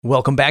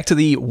Welcome back to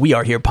the We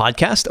Are Here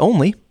podcast,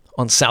 only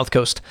on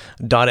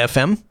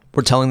southcoast.fm.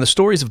 We're telling the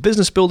stories of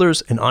business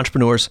builders and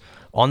entrepreneurs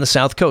on the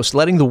South Coast,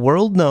 letting the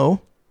world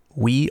know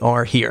we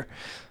are here.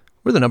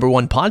 We're the number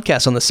one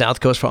podcast on the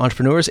South Coast for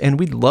entrepreneurs, and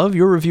we'd love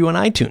your review on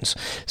iTunes.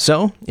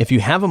 So if you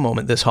have a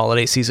moment this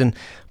holiday season,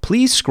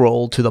 please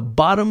scroll to the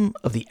bottom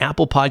of the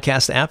Apple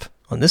Podcast app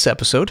on this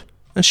episode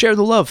and share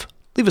the love.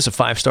 Leave us a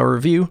 5-star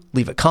review,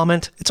 leave a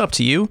comment. It's up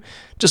to you.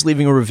 Just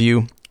leaving a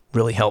review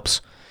really helps.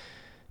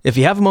 If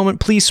you have a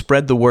moment, please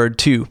spread the word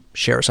too.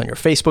 Share us on your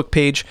Facebook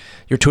page,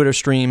 your Twitter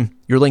stream,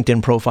 your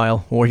LinkedIn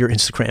profile, or your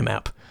Instagram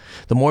app.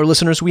 The more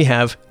listeners we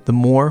have, the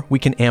more we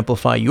can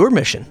amplify your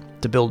mission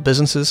to build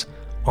businesses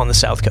on the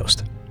South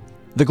Coast.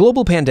 The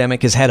global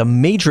pandemic has had a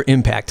major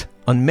impact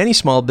on many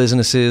small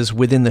businesses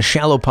within the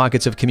shallow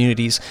pockets of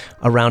communities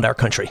around our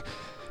country.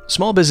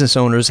 Small business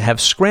owners have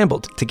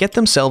scrambled to get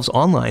themselves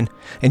online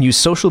and use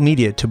social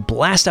media to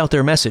blast out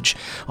their message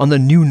on the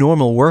new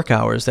normal work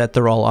hours that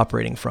they're all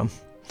operating from.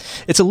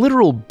 It's a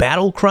literal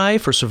battle cry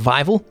for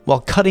survival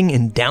while cutting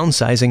and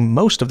downsizing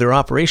most of their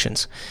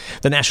operations.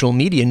 The national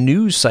media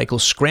news cycle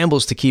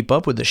scrambles to keep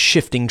up with the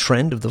shifting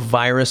trend of the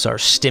virus, our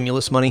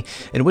stimulus money,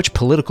 and which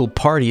political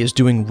party is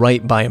doing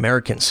right by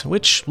Americans,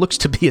 which looks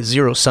to be a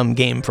zero-sum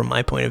game from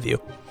my point of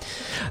view.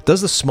 Does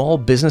the small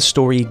business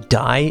story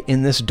die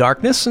in this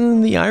darkness?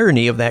 And the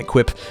irony of that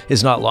quip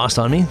is not lost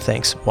on me,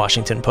 thanks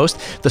Washington Post.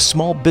 The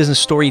small business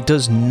story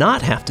does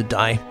not have to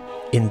die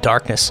in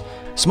darkness.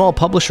 Small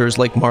publishers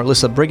like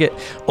Marlissa Brigitte,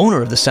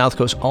 owner of the South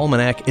Coast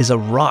Almanac, is a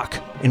rock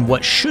in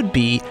what should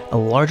be a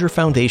larger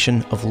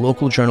foundation of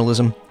local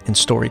journalism and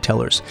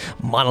storytellers.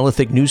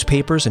 Monolithic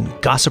newspapers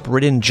and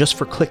gossip-ridden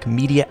just-for-click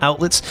media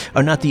outlets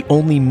are not the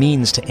only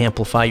means to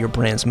amplify your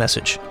brand's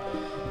message.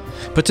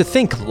 But to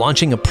think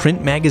launching a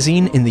print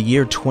magazine in the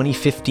year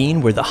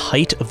 2015, where the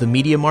height of the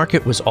media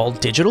market was all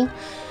digital,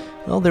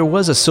 well, there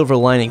was a silver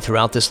lining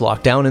throughout this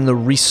lockdown in the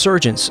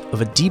resurgence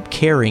of a deep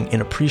caring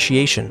and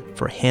appreciation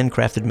for a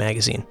handcrafted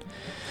magazine.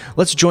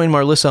 Let's join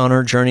Marlissa on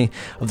her journey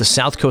of the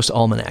South Coast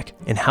Almanac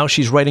and how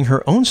she's writing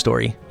her own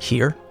story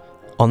here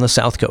on the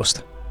South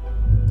Coast.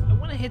 I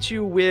want to hit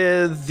you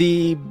with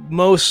the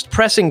most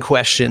pressing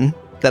question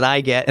that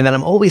I get and that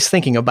I'm always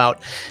thinking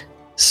about.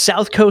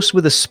 South Coast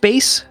with a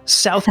space,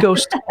 South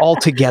Coast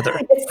altogether.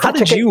 How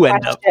did you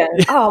end up?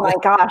 Oh my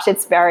gosh,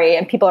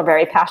 and people are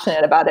very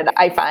passionate about it,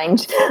 I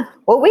find.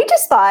 Well, we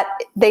just thought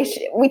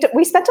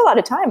we spent a lot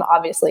of time,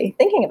 obviously,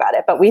 thinking about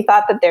it, but we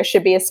thought that there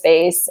should be a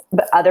space,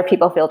 but other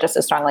people feel just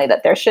as strongly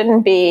that there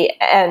shouldn't be.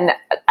 And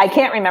I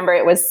can't remember,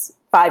 it was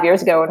 5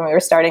 years ago when we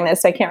were starting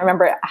this, so I can't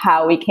remember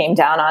how we came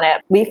down on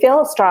it. We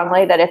feel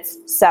strongly that it's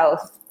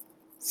South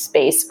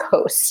Space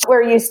Coast.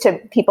 We're used to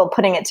people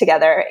putting it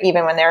together,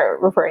 even when they're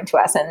referring to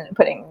us and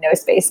putting no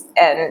space.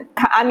 And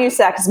I'm used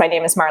to that because my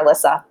name is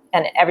Marlissa,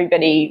 and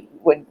everybody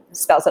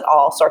spells it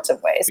all sorts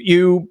of ways.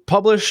 You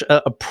publish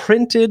a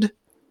printed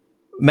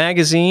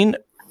magazine.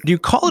 Do you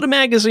call it a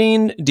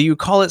magazine? Do you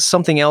call it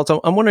something else?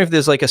 I'm wondering if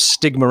there's like a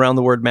stigma around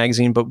the word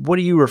magazine, but what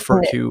do you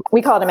refer to?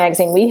 We call it a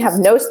magazine. We have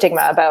no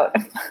stigma about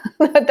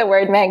the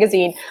word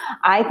magazine.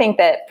 I think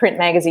that print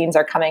magazines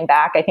are coming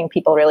back. I think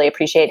people really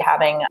appreciate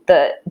having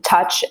the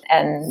touch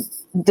and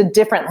the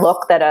different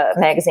look that a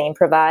magazine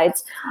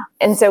provides.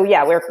 And so,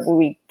 yeah,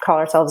 we call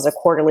ourselves a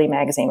quarterly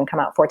magazine. We come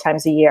out 4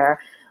 times a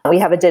year. We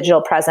have a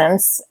digital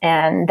presence,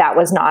 and that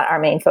was not our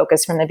main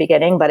focus from the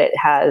beginning, but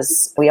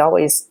we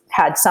always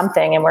had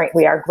something, and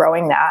we are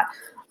growing that,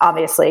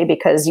 obviously,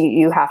 because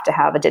you have to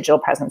have a digital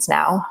presence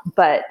now.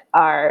 But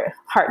our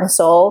heart and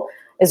soul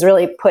is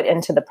really put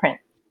into the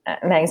print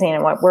magazine,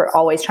 and what we're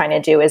always trying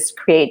to do is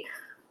create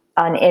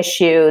an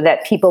issue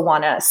that people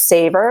want to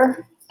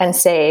savor and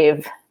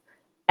save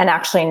and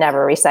actually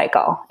never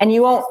recycle. And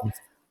you won't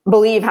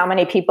believe how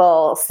many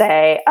people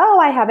say, oh,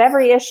 I have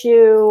every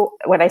issue.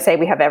 When I say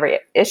we have every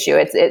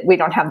issue, we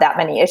don't have that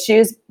many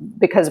issues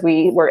because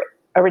we were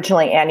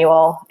originally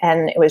annual,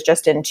 and it was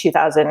just in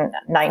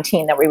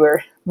 2019 that we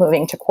were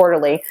moving to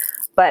quarterly.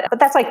 But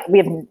that's like, we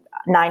have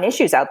 9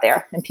 issues out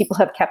there, and people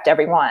have kept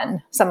every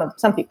one. Some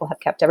people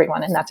have kept every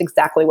one, and that's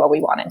exactly what we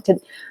wanted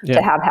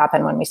to have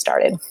happen when we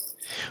started.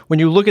 When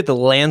you look at the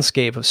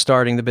landscape of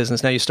starting the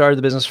business, now you started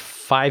the business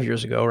 5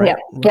 years ago, right?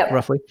 Yep.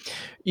 Roughly.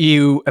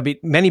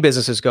 Many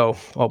businesses go,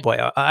 oh boy,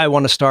 I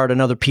want to start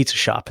another pizza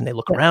shop. And they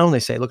look around, they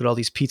say, look at all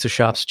these pizza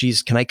shops.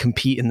 Geez, can I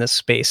compete in this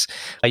space?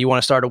 You want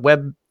to start a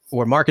web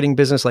or marketing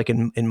business like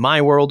in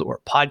my world, or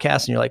a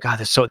podcast, and you're like,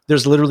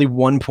 there's literally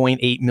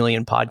 1.8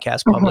 million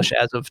podcasts published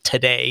as of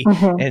today,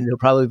 and there'll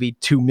probably be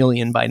 2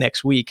 million by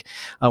next week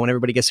when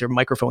everybody gets their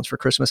microphones for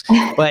Christmas.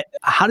 But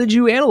how did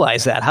you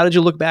analyze that? How did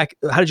you look back?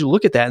 How did you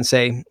look at that and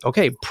say,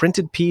 okay,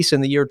 printed piece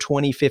in the year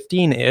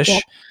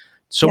 2015-ish,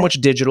 much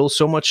digital,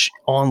 so much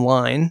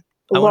online.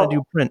 I want to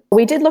do print.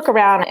 We did look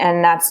around,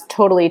 and that's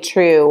totally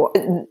true,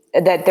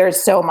 that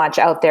there's so much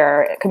out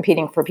there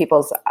competing for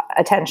people's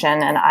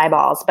attention and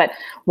eyeballs. But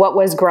what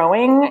was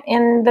growing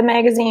in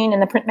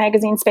the print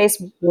magazine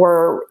space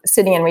were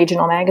city and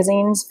regional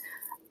magazines.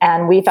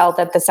 And we felt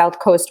that the South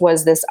Coast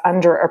was this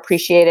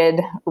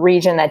underappreciated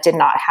region that did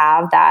not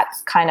have that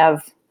kind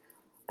of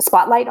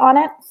spotlight on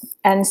it.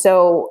 And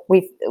so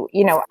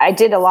I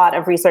did a lot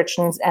of research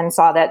and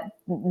saw that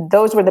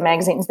those were the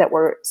magazines that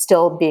were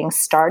still being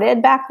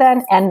started back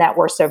then and that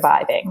were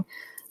surviving.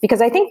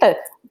 Because I think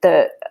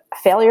the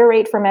failure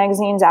rate for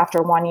magazines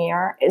after 1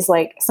 year is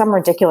like some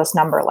ridiculous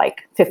number,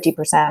 like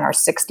 50% or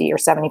 60 or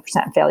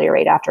 70% failure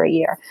rate after a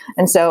year.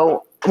 And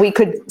so we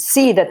could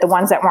see that the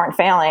ones that weren't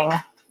failing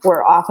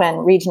were often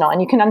regional.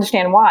 And you can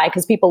understand why,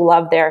 because people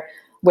love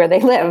where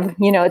they live.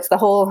 It's the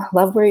whole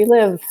love where you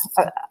live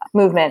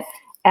movement.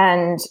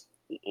 And,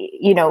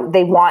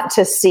 they want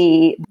to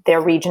see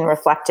their region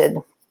reflected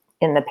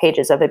in the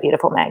pages of a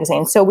beautiful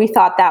magazine. So we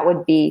thought that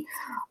would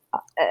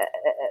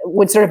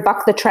sort of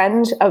buck the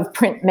trend of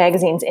print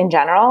magazines in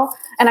general.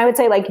 And I would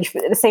say like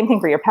the same thing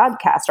for your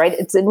podcast, right?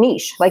 It's a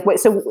niche.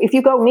 So if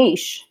you go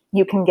niche,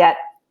 you can get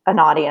an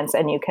audience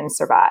and you can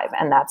survive.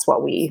 And that's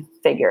what we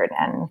figured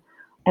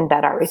and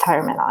bet our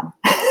retirement on.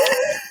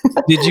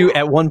 Did you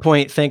at one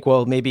point think,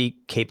 well, maybe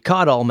Cape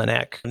Cod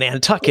Almanac,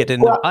 Nantucket,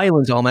 and the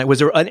Islands Almanac? Was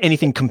there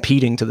anything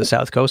competing to the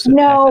South Coast?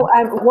 No,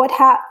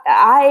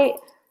 I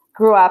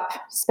grew up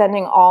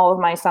spending all of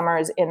my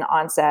summers in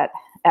Onset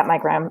at my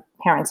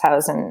grandparents'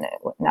 house and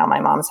now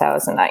my mom's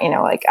house. And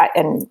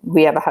and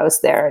we have a house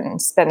there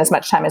and spend as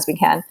much time as we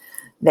can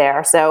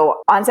there.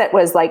 So Onset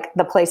was like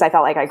the place I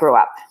felt like I grew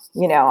up,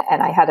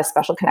 and I had a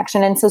special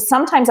connection. And so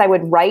sometimes I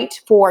would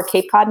write for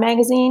Cape Cod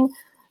magazine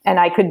and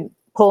I could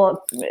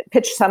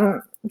pitch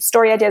some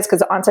story ideas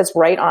because Onset's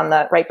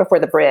right before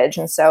the bridge.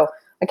 And so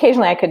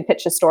occasionally I could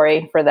pitch a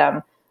story for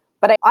them.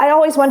 But I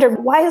always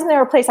wondered, why isn't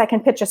there a place I can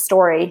pitch a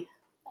story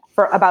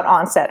about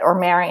Onset or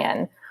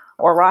Marion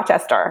or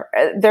Rochester?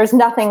 There's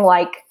nothing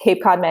like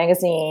Cape Cod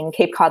magazine,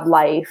 Cape Cod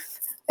Life.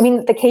 I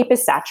mean, the Cape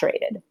is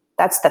saturated.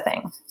 That's the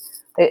thing.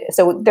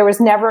 So there was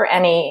never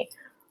any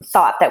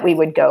thought that we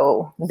would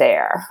go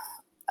there.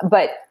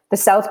 But the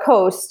South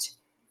Coast,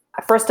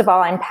 first of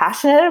all, I'm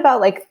passionate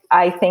about,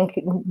 I think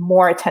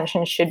more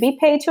attention should be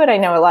paid to it. I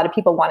know a lot of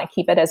people want to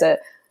keep it as a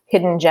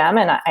hidden gem,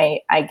 and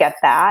I get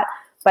that.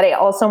 But I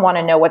also want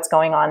to know what's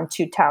going on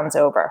 2 towns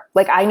over.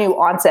 I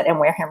knew Onset and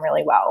Wareham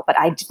really well, but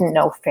I didn't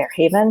know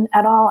Fairhaven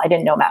at all. I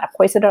didn't know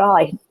Mattapoisett at all.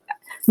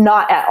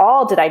 Not at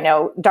all did I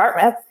know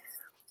Dartmouth.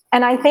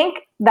 And I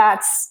think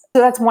that's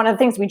one of the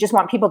things. We just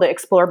want people to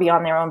explore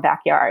beyond their own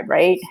backyard,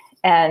 right?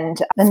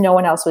 And no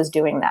one else was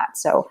doing that.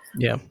 So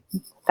yeah,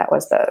 that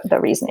was the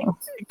reasoning.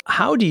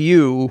 How do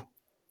you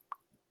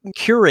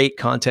curate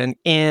content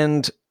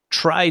and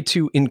try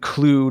to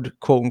include,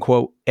 quote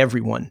unquote,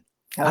 everyone?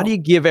 How do you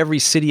give every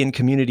city and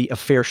community a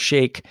fair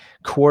shake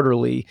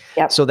quarterly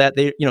so that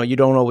they, you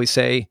don't always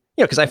say,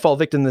 because I fall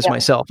victim to this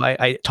myself.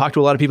 I talk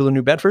to a lot of people in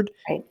New Bedford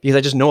because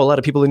I just know a lot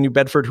of people in New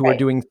Bedford who are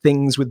doing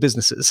things with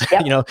businesses,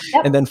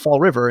 and then Fall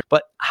River.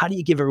 But how do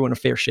you give everyone a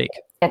fair shake?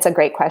 It's a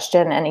great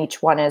question. And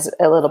each one is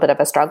a little bit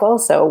of a struggle.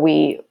 So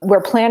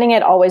we're planning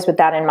it always with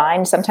that in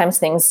mind. Sometimes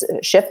things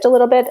shift a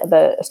little bit.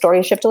 The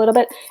stories shift a little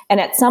bit. And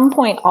at some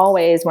point,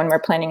 always when we're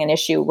planning an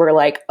issue, we're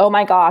like, oh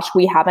my gosh,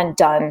 we haven't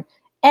done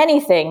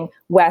anything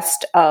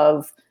west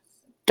of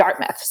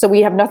Dartmouth. So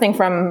we have nothing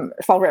from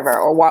Fall River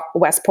or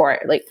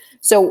Westport.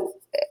 So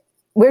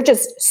we're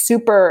just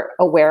super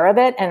aware of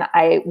it. And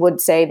I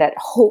would say that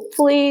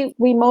hopefully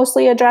we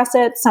mostly address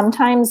it.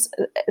 Sometimes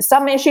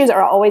some issues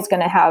are always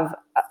going to have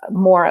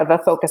more of a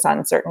focus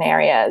on certain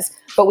areas,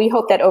 but we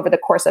hope that over the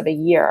course of a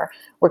year,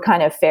 we're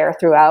kind of fair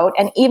throughout.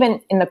 And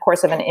even in the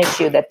course of an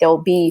issue, that there'll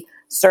be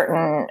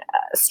certain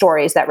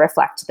stories that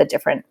reflect the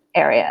different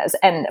areas.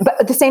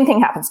 But the same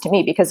thing happens to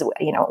me because,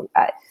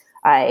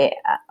 I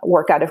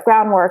work out of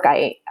Groundwork.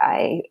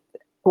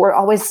 We're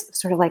always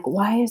sort of like,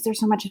 why is there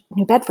so much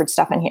New Bedford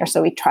stuff in here?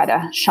 So we try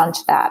to shunt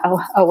that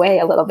away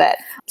a little bit.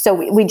 So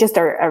we just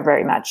are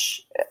very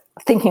much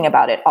thinking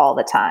about it all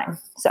the time.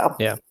 So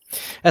yeah.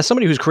 As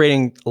somebody who's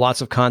creating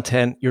lots of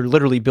content, you're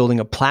literally building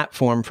a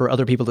platform for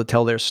other people to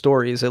tell their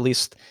stories. At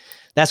least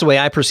that's the way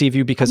I perceive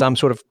you, because I'm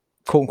sort of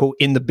quote unquote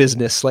in the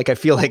business. I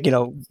feel like,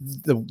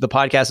 the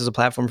podcast is a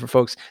platform for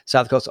folks,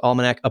 South Coast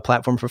Almanac, a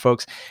platform for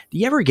folks. Do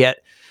you ever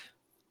get,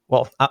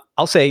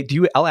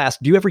 I'll ask,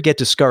 do you ever get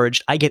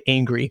discouraged? I get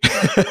angry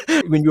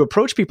when you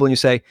approach people and you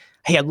say,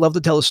 hey, I'd love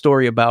to tell a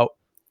story about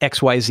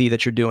XYZ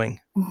that you're doing.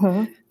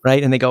 Mm-hmm.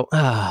 Right. And they go,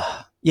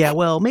 yeah,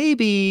 well,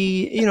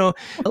 maybe,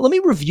 let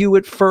me review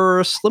it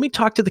first. Let me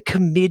talk to the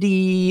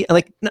committee.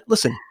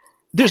 Listen,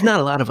 there's not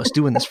a lot of us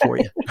doing this for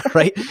you,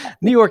 right?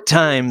 New York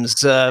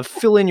Times,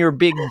 fill in your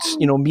big,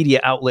 media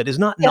outlet is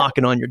not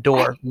knocking on your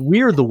door.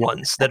 We're the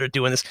ones that are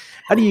doing this.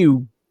 How do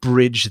you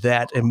bridge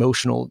that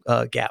emotional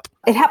gap?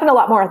 It happened a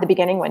lot more at the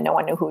beginning when no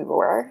one knew who we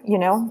were,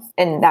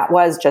 and that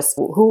was just,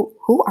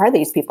 who are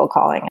these people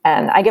calling?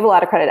 And I give a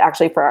lot of credit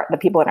actually for the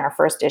people in our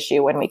first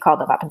issue when we called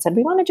them up and said,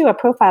 we want to do a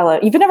profile.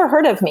 You've never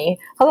heard of me.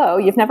 Hello,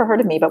 you've never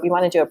heard of me, but we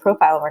want to do a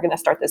profile and we're going to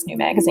start this new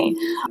magazine.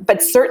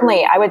 But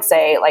certainly I would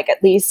say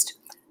at least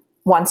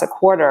once a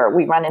quarter,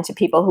 we run into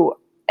people who,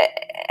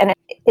 and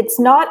it's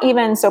not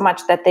even so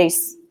much that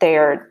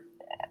they're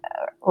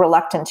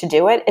reluctant to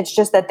do it. It's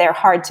just that they're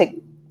hard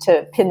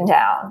to pin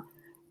down.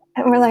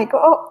 And we're like,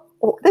 oh,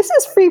 this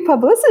is free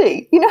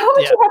publicity. You know how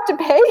much you have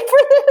to pay for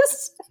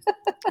this?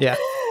 Yeah.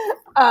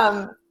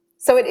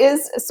 So it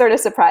is sort of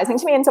surprising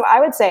to me. And so I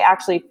would say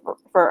actually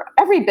for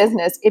every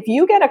business, if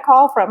you get a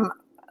call from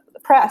the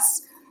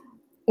press,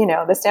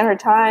 the Standard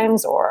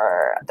Times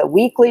or the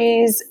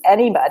weeklies,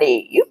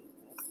 anybody, you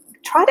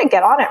try to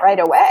get on it right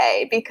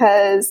away,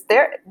 because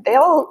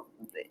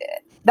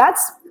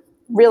that's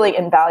really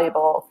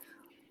invaluable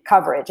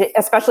coverage,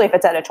 especially if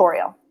it's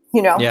editorial,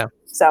 Yeah.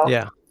 So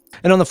yeah.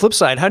 And on the flip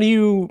side, how do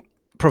you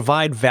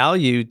provide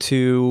value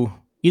to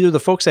either the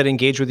folks that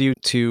engage with you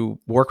to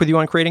work with you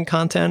on creating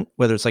content,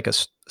 whether it's like a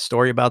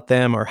story about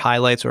them or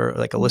highlights or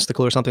like a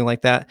listicle or something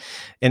like that?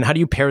 And how do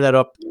you pair that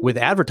up with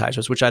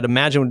advertisers, which I'd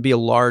imagine would be a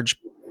large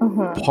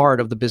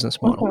part of the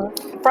business model?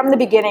 From the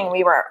beginning,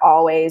 we were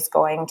always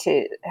going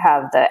to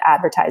have the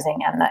advertising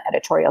and the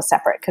editorial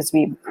separate, because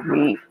we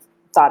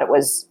thought it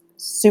was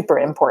super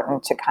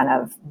important to kind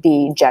of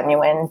be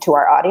genuine to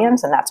our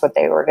audience, and that's what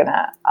they were going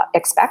to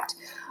expect.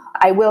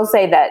 I will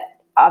say that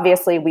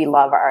obviously we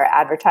love our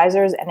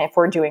advertisers, and if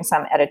we're doing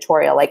some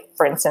editorial, like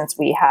for instance,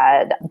 we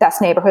had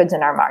best neighborhoods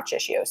in our March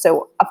issue.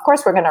 So of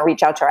course we're going to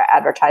reach out to our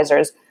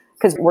advertisers,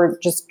 because we're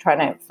just trying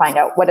to find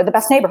out what are the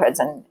best neighborhoods,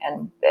 and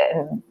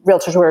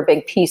realtors were a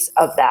big piece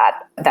of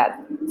that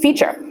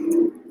feature.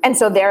 And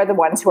so they're the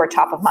ones who are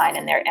top of mind,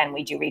 and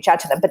we do reach out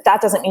to them. But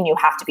that doesn't mean you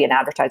have to be an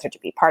advertiser to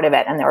be part of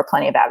it. And there were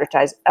plenty of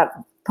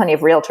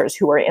realtors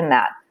who were in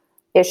that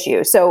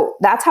issue. So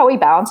that's how we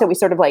balance it. We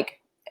sort of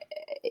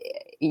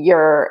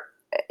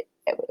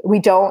we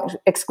don't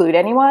exclude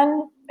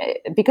anyone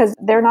because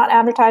they're not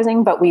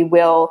advertising, but we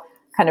will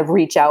kind of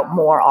reach out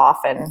more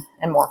often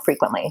and more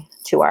frequently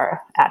to our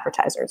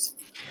advertisers.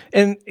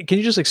 And can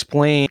you just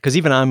explain, because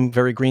even I'm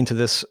very green to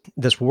this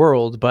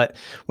world, but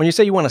when you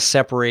say you want to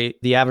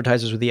separate the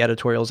advertisers with the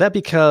editorial, is that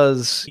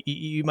because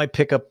you might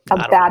pick up a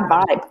bad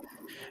vibe?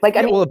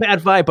 A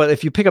bad vibe, but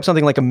if you pick up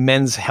something like a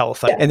Men's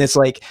Health, and it's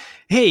like,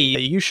 hey,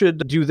 you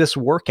should do this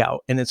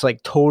workout, and it's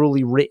like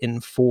totally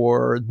written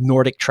for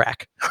Nordic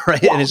Track,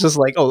 right? Yeah. And it's just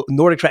like, oh,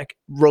 Nordic Track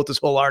wrote this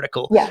whole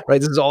article, right?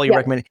 This is all you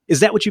recommend. Is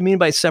that what you mean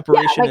by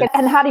separation? Yeah,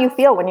 and how do you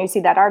feel when you see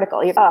that article?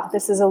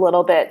 This is a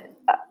little bit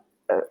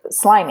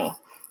slimy,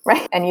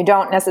 right? And you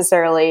don't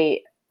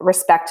necessarily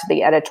respect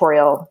the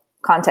editorial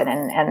content.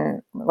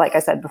 And like I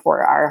said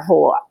before, our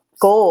whole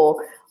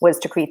goal was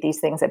to create these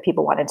things that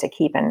people wanted to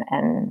keep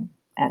and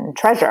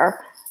treasure.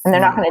 And they're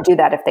not going to do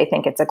that if they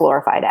think it's a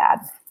glorified ad.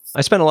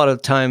 I spent a lot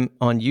of time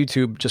on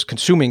YouTube just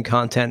consuming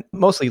content,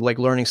 mostly like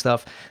learning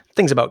stuff,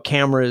 things about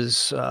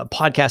cameras,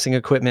 podcasting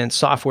equipment,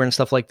 software and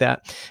stuff like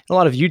that. And a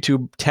lot of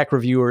YouTube tech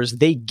reviewers,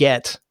 they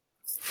get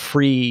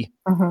free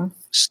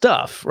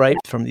stuff, right,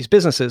 from these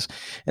businesses.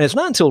 And it's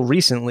not until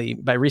recently,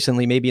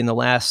 maybe in the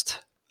last,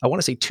 I want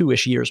to say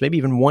 2-ish years, maybe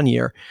even 1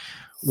 year,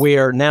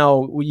 where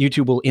now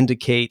YouTube will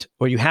indicate,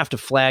 or you have to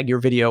flag your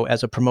video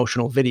as a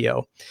promotional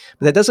video.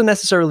 But that doesn't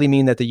necessarily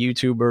mean that the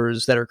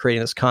YouTubers that are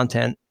creating this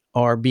content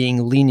are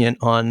being lenient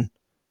on,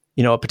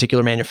 a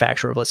particular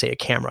manufacturer of, let's say, a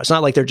camera. It's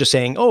not like they're just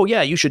saying, oh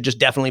yeah, you should just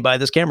definitely buy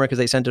this camera because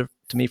they sent it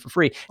to me for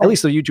free. At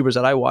least the YouTubers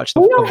that I watch.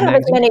 We don't have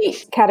as many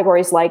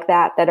categories like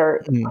that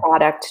are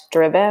product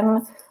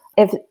driven.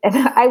 And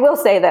I will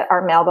say that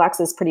our mailbox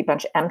is pretty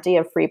much empty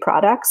of free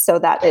products, so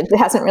that it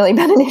hasn't really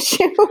been an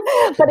issue.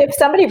 But if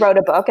somebody wrote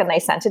a book and they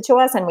sent it to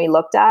us and we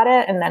looked at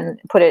it and then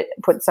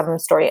put some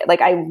story,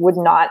 like I would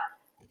not,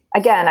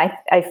 again,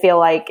 I feel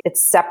like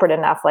it's separate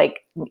enough.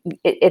 Like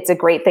it's a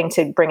great thing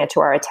to bring it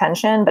to our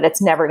attention, but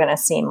it's never going to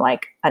seem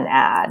like an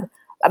ad.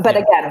 But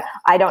again,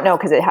 I don't know,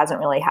 because it hasn't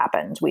really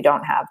happened. We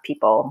don't have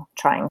people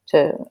trying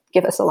to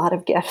give us a lot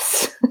of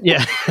gifts.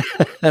 Yeah.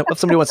 If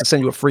somebody wants to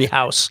send you a free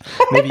house,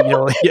 maybe,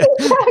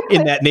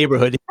 in that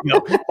neighborhood,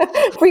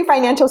 Free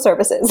financial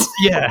services.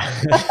 Yeah.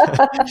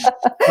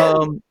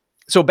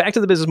 So back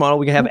to the business model,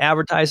 we can have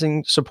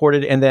advertising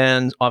supported and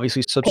then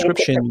obviously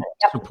subscription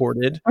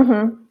supported.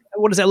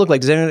 What does that look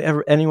like? Does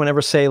anyone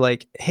ever say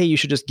like, hey, you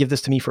should just give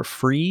this to me for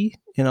free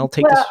and I'll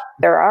take this?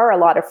 There are a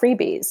lot of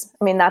freebies.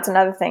 I mean, that's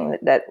another thing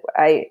that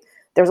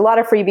there's a lot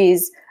of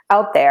freebies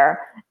out there.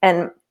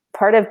 And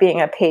part of being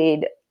a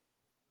paid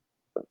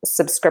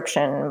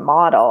subscription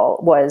model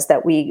was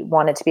that we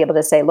wanted to be able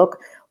to say, look,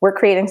 we're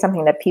creating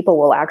something that people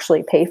will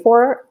actually pay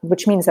for,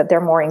 which means that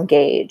they're more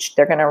engaged.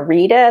 They're going to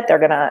read it. They're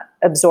going to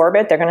absorb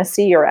it. They're going to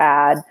see your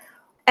ad.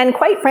 And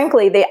quite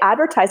frankly, the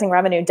advertising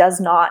revenue does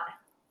not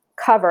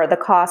cover the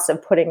cost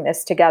of putting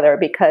this together,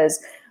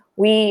 because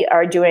we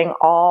are doing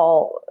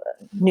all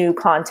new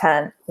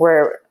content.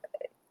 We're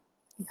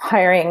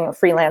hiring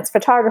freelance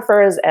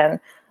photographers, and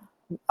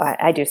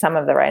I do some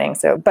of the writing,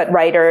 but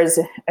writers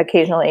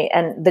occasionally,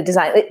 and the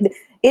design.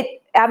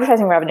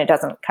 Advertising revenue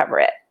doesn't cover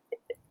it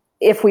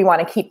if we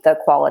want to keep the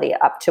quality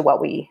up to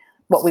what we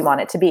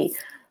want it to be.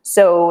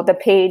 So the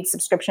paid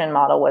subscription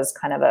model was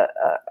kind of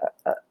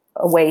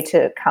a way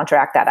to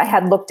counteract that. I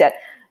had looked at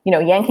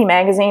Yankee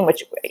Magazine,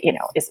 which,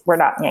 we're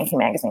not Yankee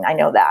Magazine. I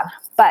know that.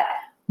 But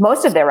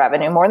most of their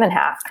revenue, more than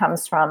half,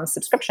 comes from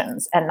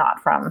subscriptions and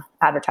not from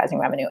advertising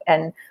revenue.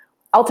 And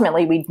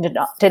ultimately we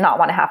did not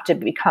want to have to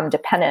become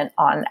dependent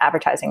on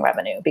advertising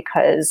revenue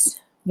because,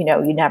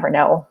 you never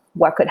know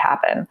what could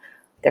happen.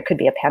 There could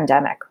be a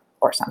pandemic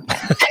or something.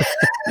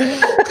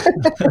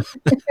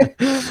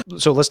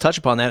 So let's touch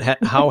upon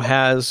that. How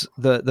has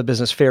the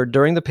business fared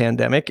during the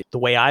pandemic? The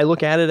way I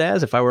look at it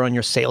as, if I were on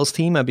your sales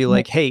team, I'd be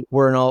like, hey,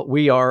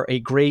 we are a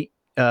great,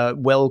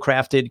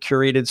 well-crafted,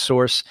 curated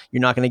source.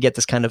 You're not going to get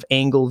this kind of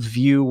angled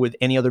view with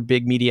any other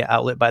big media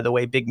outlet. By the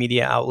way, big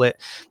media outlet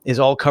is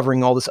all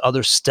covering all this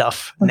other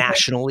stuff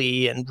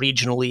nationally and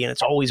regionally, and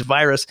it's always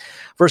virus,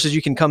 versus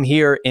you can come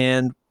here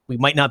and we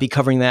might not be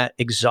covering that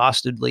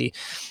exhaustively.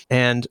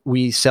 And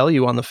we sell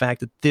you on the fact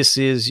that this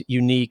is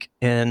unique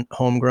and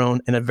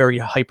homegrown and a very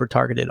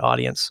hyper-targeted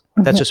audience.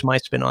 That's just my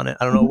spin on it.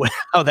 I don't know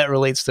how that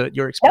relates to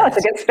your experience. No,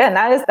 it's a good spin.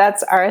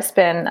 That's our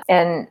spin.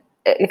 And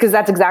because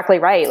that's exactly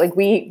right. Like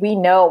we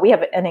know we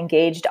have an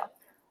engaged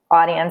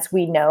audience.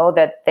 We know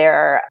that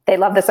they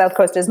love the South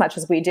Coast as much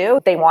as we do.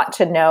 They want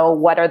to know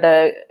what are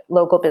the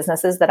local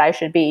businesses that I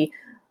should be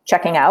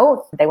checking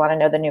out. They want to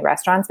know the new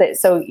restaurants.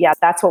 So yeah,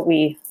 that's what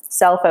we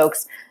sell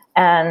folks.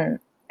 And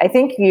I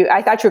thought you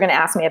were going to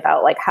ask me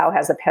about like, how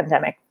has the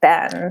pandemic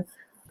been?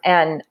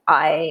 And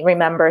I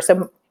remember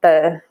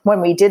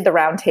when we did the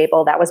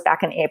roundtable, that was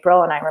back in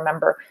April. And I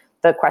remember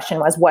the question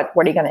was, what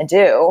are you going to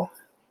do?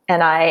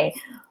 And I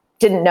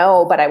didn't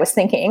know, but I was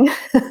thinking.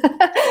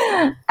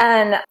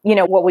 And,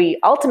 what we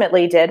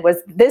ultimately did was,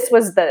 this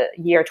was the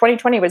year,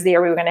 2020 was the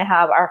year we were going to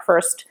have our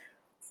first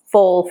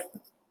full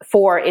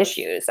 4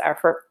 issues, our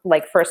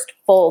first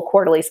full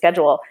quarterly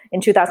schedule. In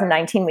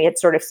 2019, we had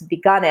sort of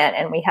begun it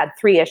and we had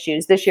 3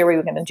 issues. This year we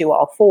were going to do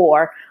all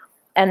 4.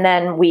 And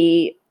then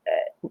we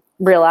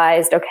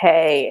realized,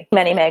 okay,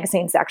 many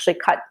magazines actually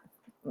cut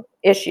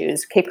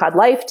issues. Cape Cod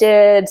Life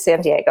did,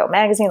 San Diego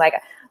Magazine,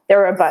 there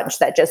were a bunch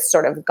that just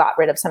sort of got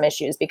rid of some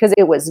issues because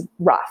it was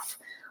rough.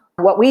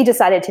 What we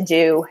decided to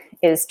do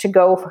is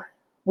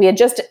we had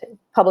just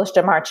published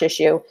a March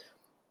issue.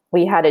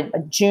 We had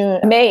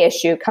a May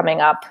issue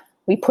coming up.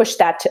 We pushed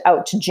that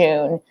out to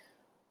June.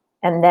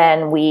 And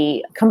then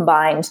we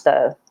combined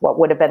what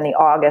would have been the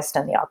August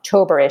and the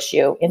October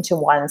issue into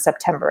one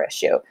September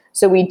issue.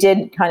 So we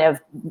did kind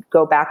of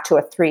go back to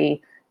a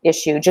 3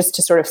 issue just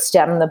to sort of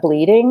stem the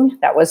bleeding.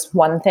 That was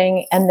one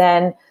thing. And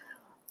then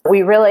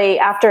we really,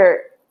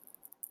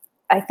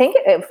 I think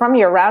from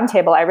your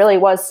roundtable, I really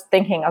was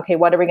thinking, okay,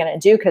 what are we going to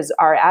do? Because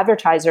our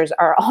advertisers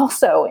are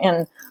also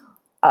in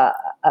a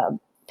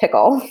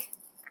pickle,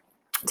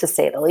 to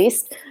say the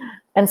least.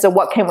 And so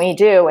what can we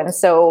do? And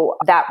so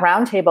that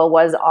roundtable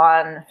was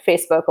on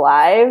Facebook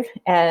Live,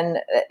 and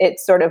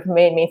it sort of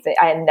made me think,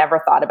 I had never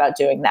thought about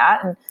doing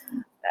that. And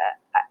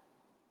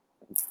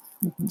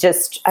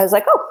I was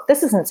like, oh,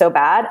 this isn't so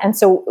bad. And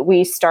so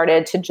we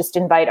started to just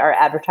invite our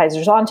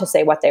advertisers on to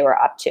say what they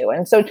were up to.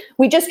 And so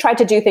we just tried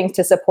to do things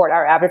to support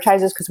our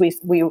advertisers because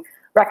we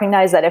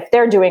recognize that if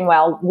they're doing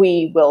well,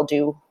 we will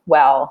do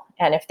well.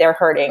 And if they're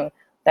hurting,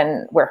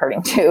 then we're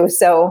hurting too.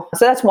 So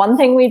that's one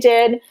thing we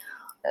did.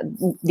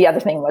 The other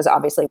thing was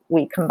obviously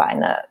we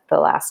combined the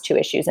last 2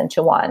 issues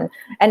into one.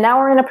 And now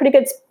we're in a pretty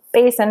good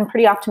space and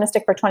pretty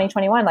optimistic for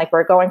 2021. Like,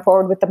 we're going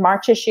forward with the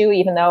March issue,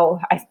 even though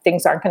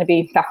things aren't going to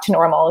be back to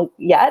normal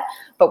yet,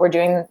 but we're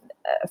doing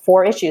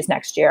 4 issues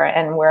next year.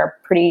 And we're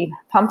pretty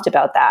pumped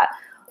about that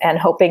and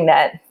hoping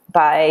that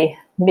by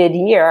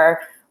mid-year,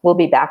 we'll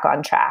be back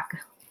on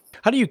track.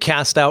 How do you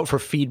cast out for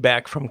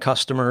feedback from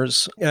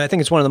customers? And I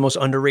think it's one of the most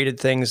underrated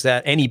things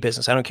that any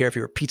business, I don't care if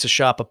you're a pizza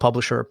shop, a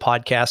publisher, a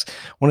podcast,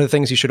 one of the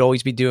things you should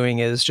always be doing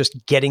is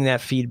just getting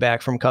that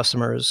feedback from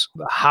customers.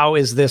 How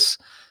is this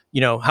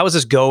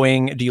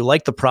going? Do you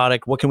like the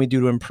product? What can we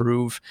do to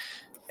improve?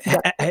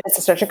 This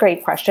is such a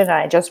great question.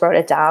 I just wrote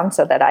it down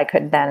so that I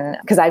could then,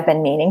 because I've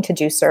been meaning to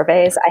do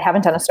surveys. I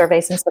haven't done a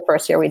survey since the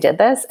first year we did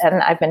this.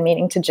 And I've been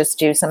meaning to just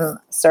do some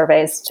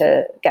surveys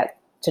to get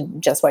to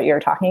just what you're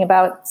talking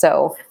about.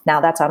 So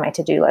now that's on my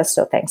to-do list.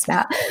 So thanks,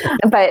 Matt.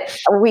 But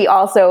we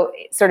also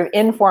sort of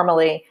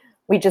informally,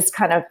 we just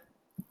kind of,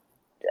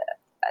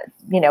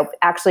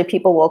 actually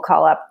people will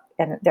call up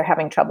and they're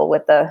having trouble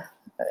with the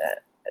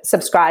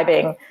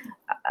subscribing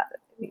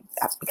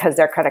because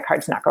their credit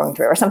card's not going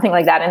through or something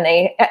like that.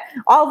 And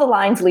all the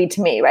lines lead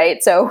to me,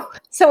 right? So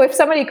if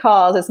somebody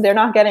calls, they're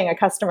not getting a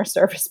customer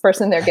service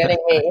person, they're getting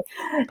me.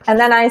 And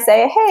then I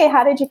say, hey,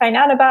 how did you find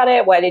out about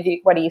it? What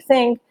do you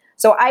think?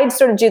 So I'd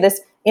sort of do this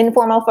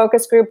informal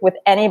focus group with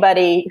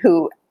anybody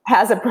who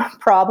has a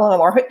problem,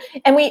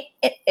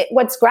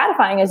 what's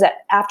gratifying is that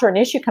after an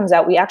issue comes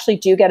out, we actually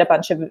do get a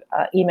bunch of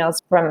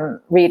emails from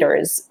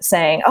readers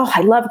saying, oh, I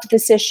loved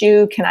this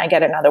issue. Can I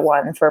get another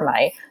one for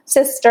my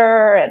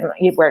sister? And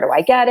where do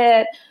I get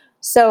it?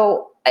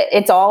 So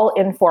it's all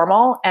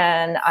informal.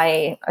 And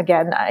I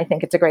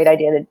think it's a great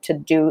idea to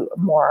do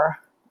more,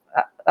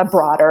 a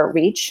broader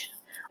reach.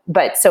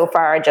 But so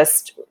far,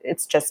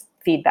 it's just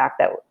feedback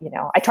that,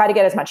 I try to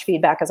get as much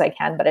feedback as I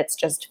can, but it's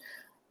just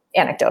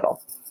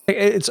anecdotal.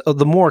 It's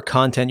the more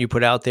content you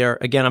put out there.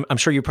 Again, I'm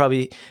sure you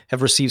probably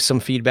have received some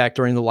feedback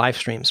during the live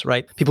streams,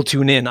 right? People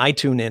tune in. I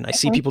tune in. I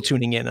see people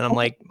tuning in, and I'm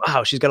like,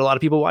 wow, she's got a lot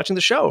of people watching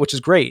the show, which is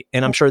great.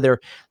 And I'm sure they're,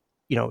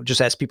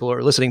 just as people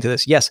are listening to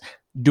this, yes,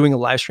 doing a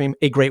live stream,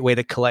 a great way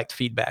to collect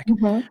feedback,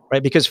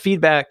 right? Because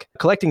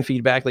collecting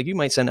feedback, like you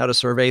might send out a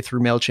survey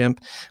through MailChimp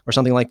or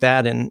something like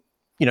that, and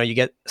you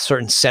get a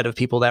certain set of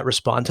people that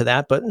respond to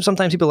that. But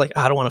sometimes people are like,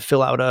 I don't want to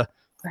fill out a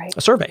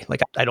survey.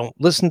 Like I don't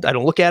listen, I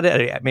don't look at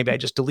it. Maybe I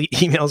just delete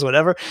emails,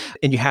 whatever.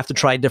 And you have to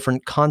try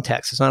different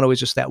contexts. It's not always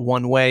just that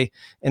one way.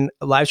 And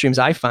live streams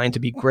I find to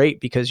be great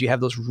because you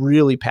have those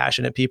really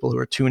passionate people who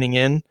are tuning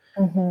in,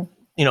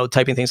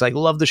 typing things like,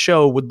 love the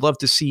show, would love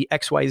to see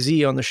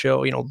XYZ on the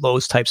show,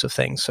 those types of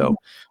things. So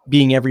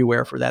being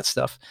everywhere for that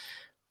stuff.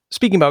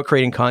 Speaking about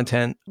creating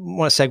content, I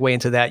want to segue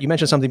into that. You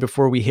mentioned something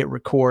before we hit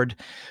record,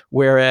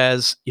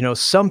 whereas,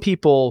 some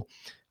people,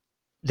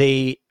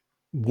 they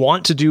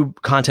want to do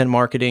content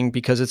marketing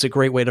because it's a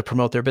great way to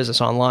promote their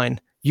business online.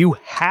 You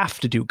have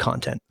to do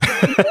content.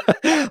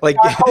 Like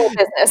our whole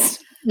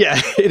business.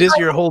 Yeah, it is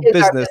your whole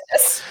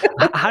business.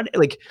 How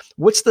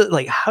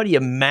do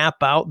you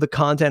map out the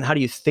content? How do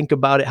you think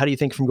about it? How do you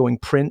think from going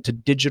print to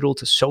digital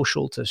to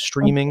social to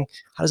streaming?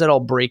 How does that all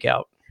break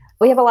out?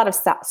 We have a lot of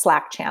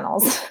Slack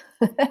channels.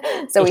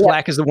 So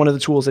Slack is one of the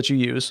tools that you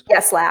use. Yeah,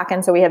 Slack.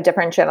 And so we have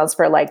different channels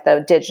for like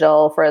the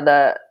digital, for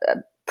the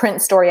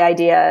print story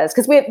ideas,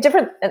 because we have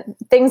different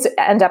things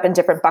end up in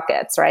different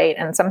buckets, right?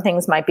 And some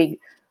things might be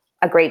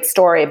a great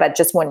story, but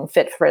just wouldn't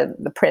fit for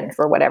the print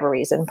for whatever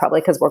reason,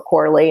 probably because we're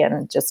quarterly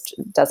and just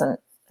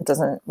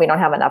we don't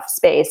have enough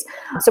space.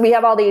 So we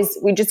have all these,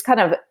 we just kind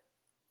of,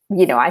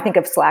 I think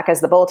of Slack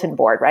as the bulletin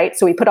board, right?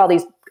 So we put all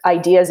these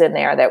ideas in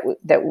there that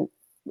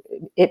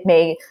it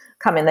may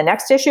come in the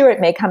next issue or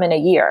it may come in a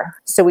year.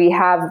 So we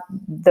have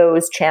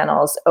those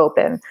channels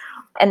open.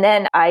 And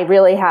then I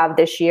really have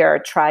this year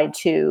tried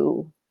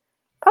to,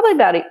 probably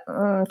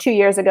about 2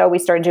 years ago, we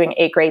started doing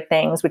 8 Great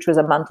Things, which was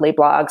a monthly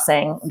blog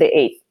saying the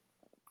 8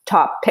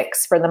 top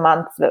picks for the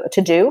month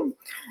to do.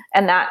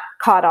 And that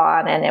caught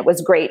on, and it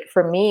was great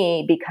for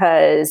me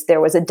because there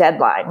was a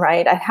deadline,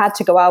 right? I had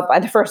to go out by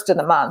the first of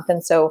the month.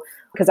 And so,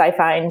 because I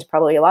find,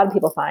 probably a lot of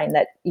people find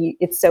that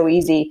it's so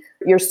easy.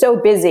 You're so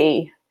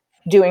busy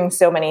doing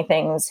so many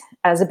things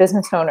as a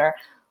business owner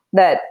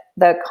that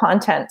the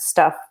content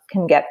stuff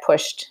can get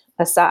pushed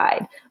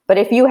aside. But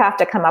if you have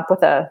to come up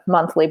with a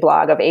monthly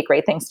blog of 8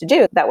 great things to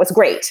do, that was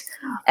great.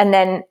 And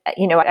then, I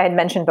had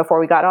mentioned before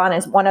we got on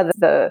is one of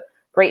the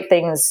great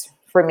things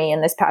for me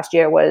in this past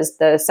year was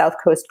the South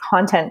Coast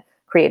Content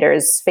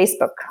Creators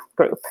Facebook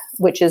group,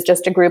 which is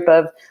just a group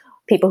of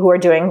people who are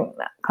doing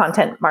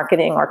content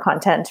marketing or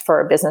content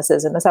for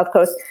businesses in the South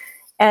Coast.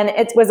 And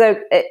it was a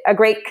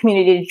great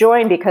community to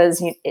join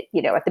because,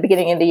 at the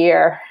beginning of the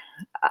year,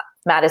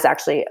 Matt is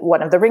actually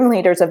one of the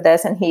ringleaders of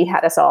this, and he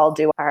had us all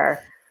do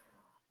our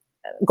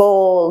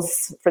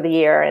goals for the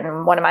year.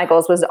 And one of my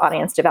goals was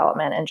audience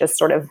development and just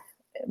sort of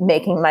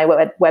making my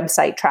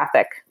website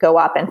traffic go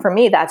up. And for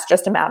me, that's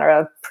just a matter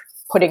of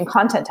putting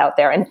content out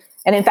there. And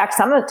in fact,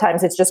 some of the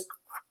times it's just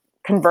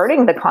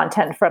converting the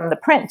content from the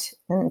print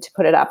and to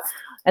put it up.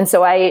 And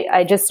so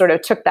I just sort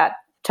of took that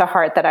to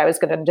heart that I was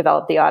going to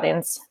develop the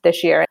audience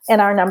this year.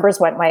 And our numbers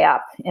went way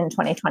up in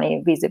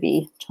 2020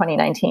 vis-a-vis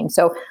 2019.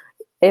 So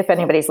if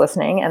anybody's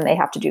listening and they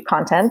have to do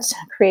content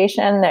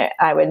creation,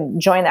 I would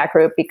join that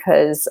group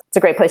because it's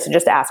a great place to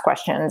just ask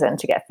questions and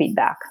to get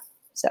feedback.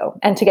 So,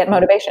 and to get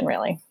motivation,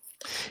 really.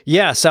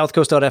 Yeah,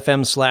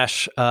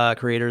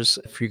 southcoast.fm/creators.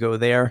 If you go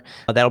there,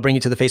 that'll bring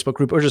you to the Facebook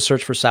group, or just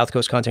search for South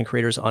Coast Content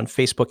Creators on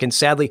Facebook. And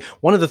sadly,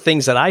 one of the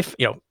things that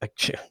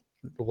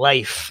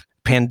life,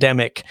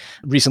 pandemic,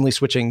 recently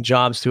switching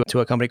jobs to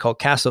a company called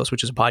Castos,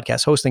 which is a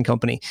podcast hosting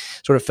company,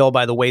 sort of fell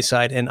by the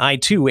wayside. And I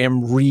too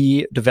am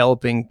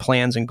redeveloping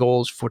plans and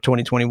goals for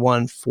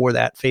 2021 for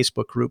that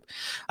Facebook group.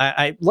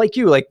 I like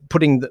you, like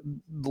putting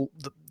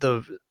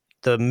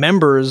the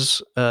members,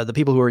 the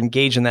people who are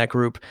engaged in that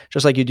group,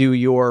 just like you do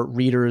your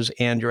readers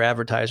and your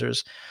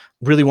advertisers,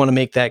 really want to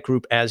make that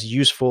group as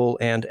useful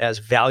and as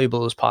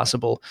valuable as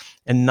possible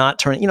and not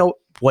turn,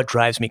 what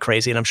drives me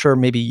crazy. And I'm sure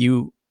maybe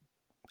you,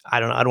 I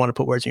don't want to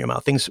put words in your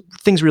mouth.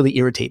 Things really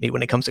irritate me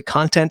when it comes to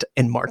content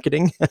and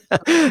marketing.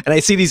 And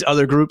I see these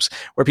other groups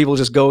where people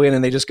just go in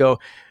and they just go,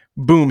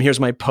 boom, here's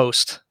my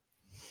post.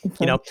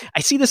 Mm-hmm.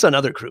 I see this on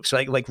other groups,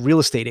 like real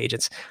estate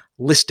agents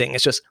listing.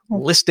 It's just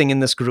listing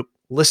in this group,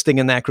 listing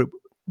in that group.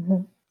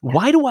 Mm-hmm.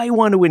 Why do I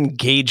want to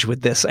engage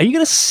with this? Are you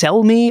going to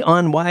sell me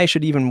on why I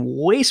should even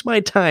waste my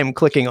time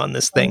clicking on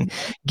this thing?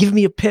 Mm-hmm. Give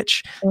me a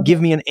pitch,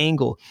 give me an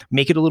angle,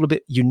 make it a little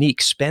bit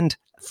unique. Spend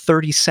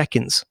 30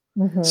 seconds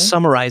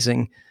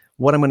summarizing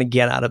what I'm going to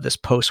get out of this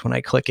post when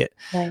I click it.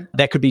 Right.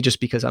 That could be just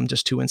because I'm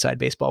just too inside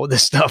baseball with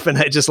this stuff. And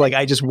I just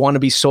want to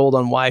be sold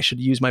on why I should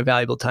use my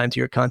valuable time to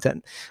your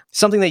content.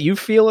 Something that you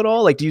feel at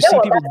all? Like, do you see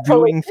people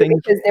doing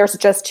things? Because there's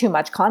just too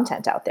much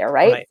content out there,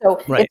 right?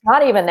 So it's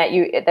not even that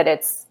you're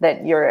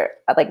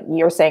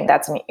saying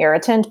that's an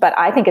irritant, but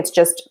I think it's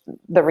just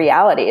the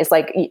reality is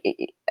like,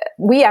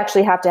 we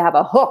actually have to have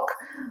a hook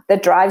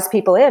that drives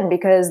people in,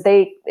 because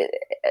they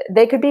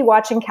could be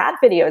watching cat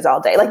videos all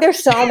day. Like,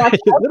 there's so much.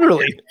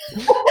 Literally.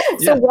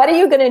 So what are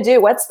you going to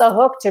do? What's the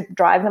hook to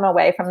drive them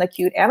away from the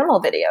cute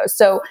animal videos?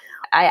 So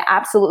I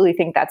absolutely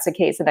think that's the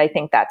case. And I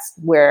think that's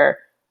where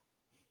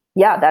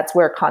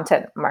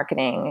content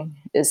marketing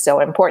is so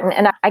important.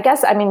 And I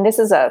guess, I mean,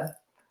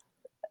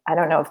 I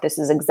don't know if this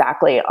is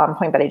exactly on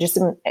point, but I just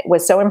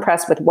was so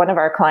impressed with one of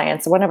our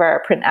clients. One of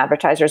our print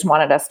advertisers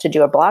wanted us to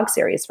do a blog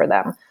series for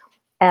them.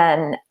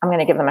 And I'm going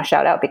to give them a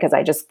shout out because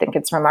I just think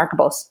it's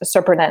remarkable.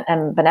 Serpent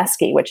and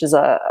Benesky, which is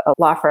a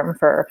law firm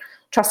for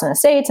trust and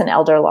estates and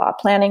elder law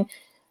planning.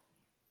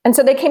 And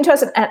so they came to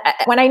us, and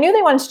when I knew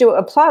they wanted to do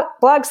a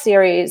blog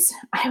series,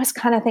 I was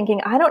kind of thinking,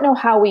 I don't know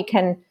how we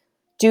can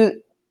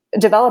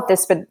develop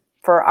this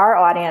for our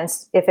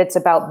audience if it's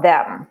about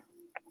them.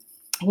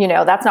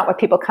 That's not what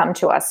people come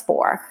to us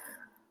for.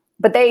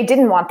 But they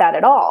didn't want that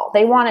at all.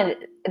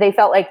 They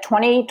felt like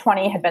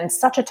 2020 had been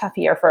such a tough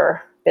year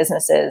for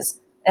businesses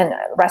and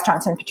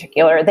restaurants in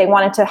particular. They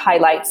wanted to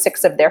highlight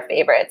 6 of their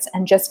favorites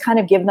and just kind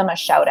of give them a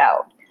shout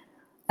out.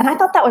 And I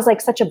thought that was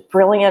like such a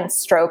brilliant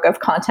stroke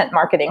of content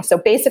marketing. So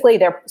basically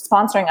they're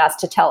sponsoring us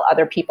to tell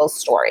other people's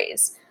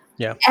stories.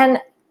 Yeah. And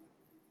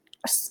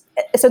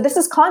so this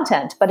is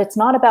content, but it's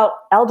not about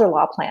elder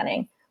law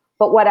planning.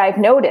 But what I've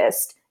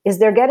noticed is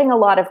they're getting a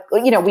lot of,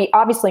 we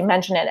obviously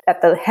mention it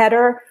at the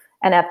header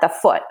and at the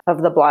foot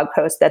of the blog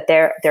post that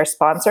they're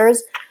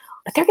sponsors,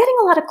 but they're getting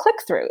a lot of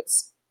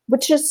click-throughs,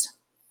 which is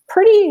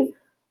pretty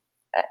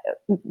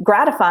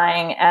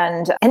gratifying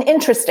and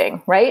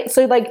interesting, right?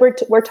 So like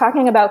we're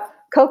talking about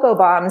cocoa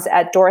bombs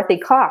at Dorothy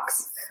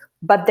Cox,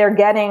 but they're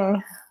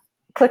getting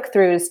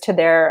click-throughs to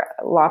their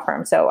law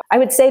firm. So I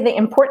would say the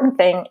important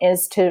thing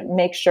is to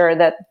make sure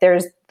that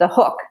there's the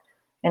hook.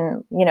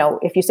 And,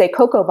 if you say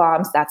cocoa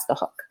bombs, that's the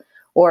hook.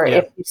 Or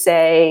if you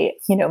say,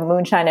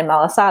 moonshine and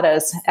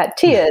malasadas at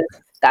Tia's,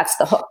 that's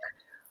the hook.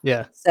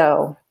 Yeah.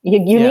 So you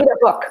need a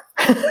hook.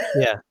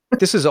 Yeah.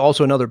 This is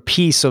also another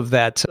piece of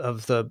that,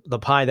 of the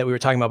pie that we were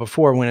talking about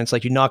before, when it's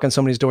like you knock on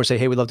somebody's door, say,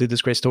 hey, we'd love to do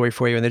this great story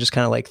for you. And they're just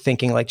kind of like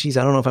thinking like, geez,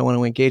 I don't know if I want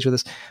to engage with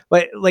this.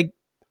 But like,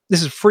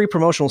 this is free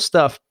promotional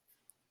stuff,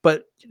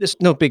 but there's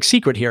no big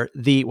secret here.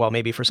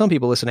 Maybe for some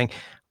people listening,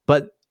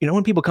 but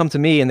when people come to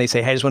me and they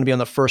say, hey, I just want to be on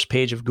the first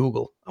page of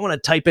Google. I want to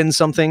type in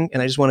something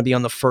and I just want to be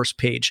on the first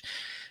page.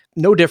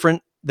 No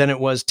different than it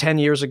was 10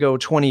 years ago,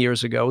 20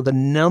 years ago. The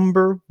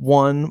number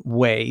one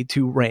way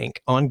to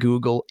rank on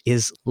Google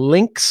is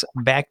links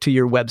back to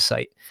your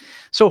website.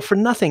 So for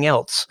nothing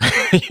else,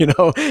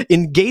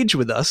 engage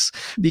with us,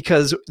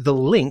 because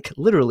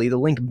literally the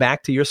link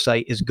back to your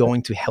site is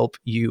going to help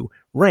you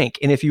rank.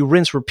 And if you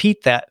rinse,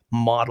 repeat that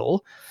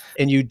model,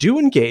 and you do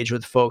engage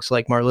with folks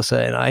like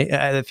Marlissa and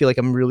I feel like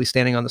I'm really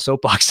standing on the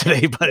soapbox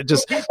today, but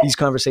these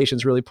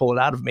conversations really pull it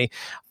out of me.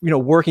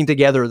 Working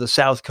together, the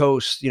South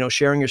Coast,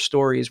 sharing your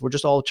stories, we're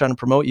just all trying to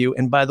promote you.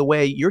 And by the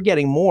way, you're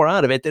getting more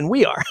out of it than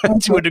we are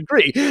to a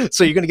degree.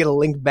 So you're going to get a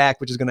link back,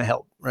 which is going to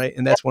help, right?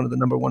 And that's one of the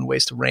number one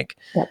ways to rank,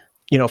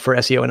 for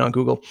SEO and on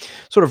Google.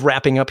 Sort of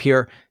wrapping up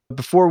here,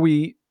 before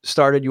we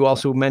started, you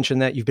also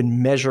mentioned that you've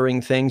been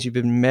measuring things. You've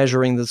been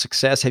measuring the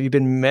success. Have you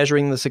been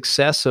measuring the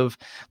success of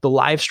the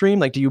live stream?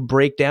 Like, do you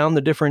break down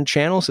the different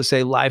channels to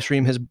say live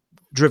stream has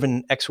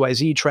driven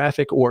XYZ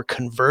traffic or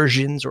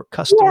conversions or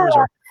customers?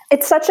 Yeah,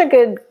 it's such a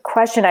good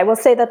question. I will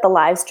say that the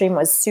live stream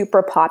was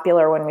super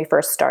popular when we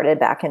first started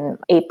back in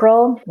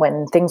April,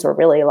 when things were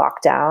really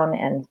locked down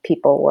and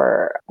people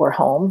were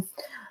home.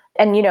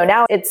 And,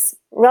 now it's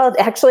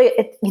actually,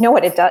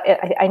 it does.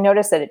 I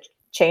noticed that it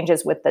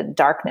changes with the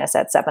darkness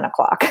at 7:00.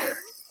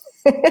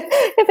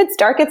 If it's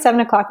dark at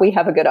 7:00, we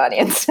have a good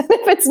audience.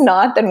 If it's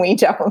not, then we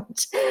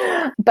don't.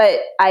 But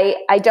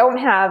I don't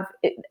have,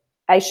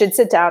 I should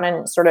sit down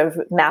and sort of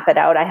map it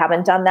out. I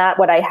haven't done that.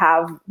 What I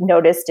have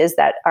noticed is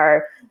that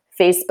our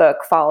Facebook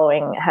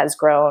following has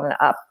grown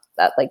up.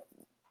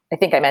 I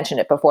think I mentioned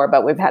it before,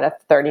 but we've had a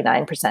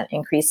 39%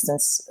 increase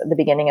since the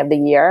beginning of the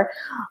year.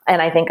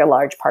 And I think a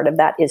large part of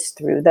that is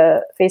through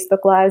the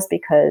Facebook Lives,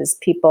 because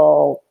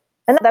people,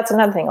 and that's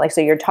another thing, so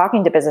you're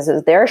talking to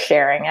businesses, they're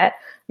sharing it,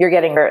 you're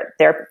getting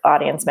their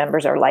audience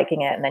members are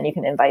liking it, and then you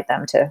can invite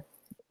them to,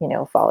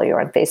 follow you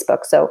on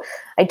Facebook. So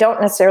I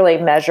don't necessarily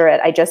measure it.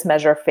 I just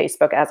measure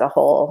Facebook as a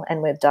whole.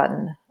 And we've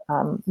done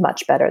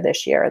much better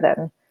this year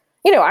than,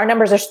 our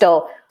numbers are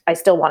still, I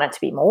still want it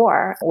to be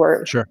more.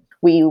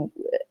 We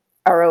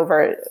are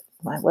over,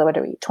 what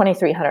are we,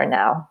 2,300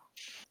 now.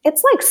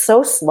 It's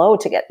so slow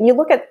to get.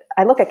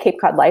 I look at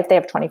Cape Cod Life, they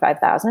have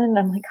 25,000, and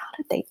I'm like, how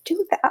did they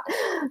do that?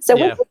 So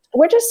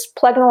we're just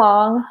plugging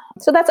along.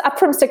 So that's up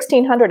from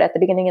 1,600 at the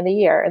beginning of the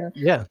year.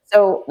 And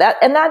so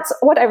that's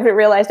what I've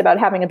realized about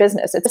having a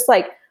business. It's just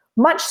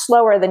much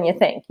slower than you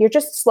think. You're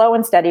just slow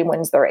and steady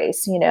wins the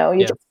race. You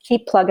just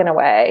keep plugging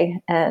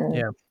away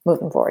and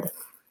moving forward.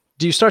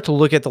 Do you start to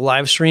look at the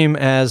live stream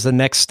as the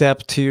next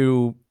step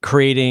to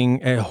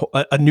creating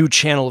a new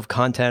channel of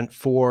content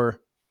for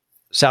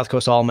South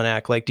Coast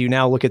Almanac? Do you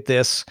now look at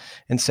this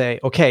and say,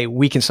 okay,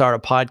 we can start a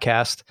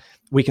podcast,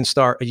 we can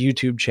start a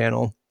YouTube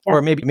channel, Yeah.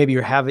 Or maybe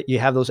you have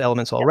those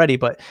elements already,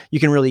 but you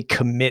can really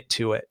commit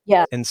to it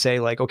and say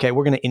like, okay,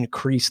 we're going to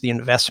increase the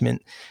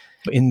investment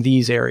in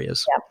these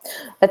areas. Yeah,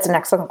 that's an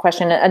excellent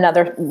question.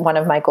 Another one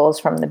of my goals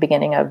from the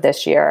beginning of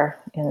this year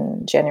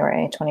in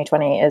January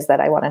 2020 is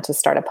that I wanted to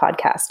start a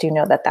podcast. You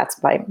know,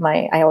 that's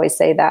my I always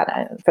say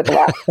that for the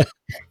last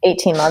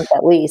 18 months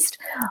at least.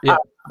 Yeah.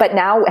 But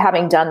now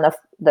having done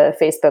the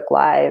Facebook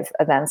Live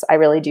events, I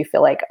really do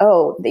feel like,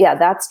 oh yeah,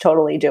 that's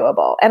totally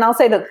doable. And I'll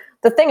say that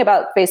the thing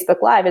about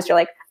Facebook Live is you're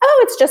like, oh,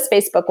 it's just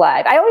Facebook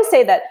Live. I always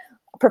say that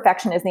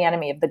perfection is the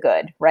enemy of the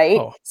good, right?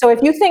 Oh. So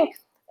if you think,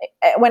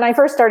 when I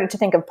first started to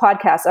think of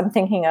podcasts, I'm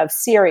thinking of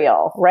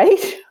Serial, right?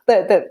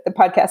 The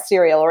podcast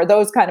Serial, or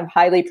those kind of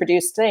highly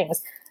produced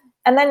things.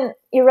 And then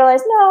you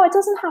realize, no, it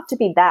doesn't have to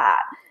be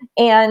that.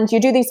 And you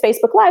do these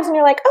Facebook Lives and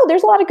you're like, oh,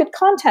 there's a lot of good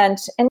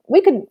content and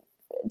we could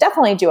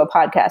definitely do a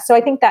podcast. So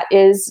I think that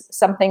is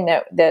something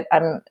that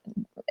I'm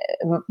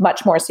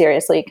much more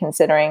seriously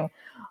considering.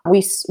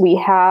 We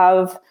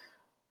have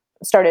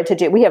started to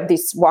do, we have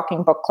this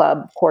walking book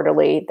club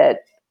quarterly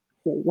that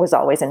was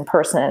always in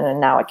person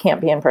and now it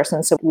can't be in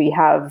person. So we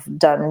have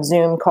done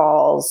Zoom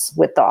calls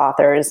with the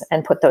authors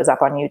and put those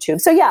up on YouTube.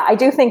 So yeah, I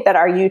do think that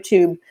our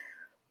YouTube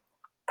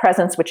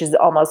presence, which is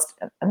almost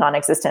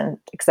non-existent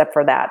except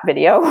for that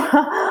video,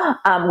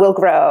 will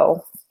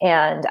grow.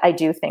 And I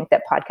do think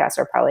that podcasts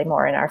are probably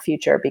more in our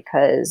future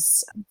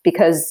because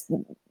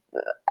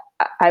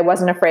I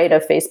wasn't afraid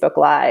of Facebook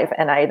Live.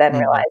 And I then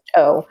realized,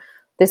 oh,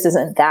 this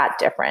isn't that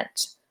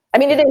different. I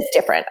mean, it is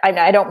different.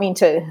 I don't mean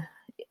to...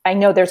 I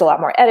know there's a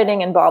lot more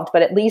editing involved,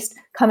 but at least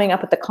coming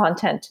up with the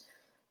content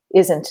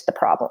isn't the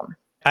problem.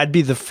 I'd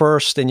be the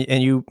first, and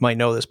you might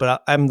know this,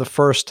 but I'm the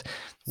first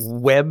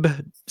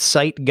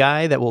website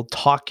guy that will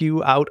talk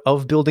you out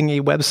of building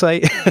a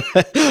website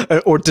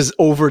or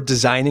over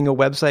designing a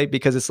website,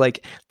 because it's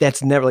like,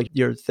 that's never like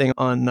your thing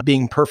on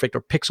being perfect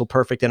or pixel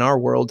perfect in our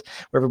world,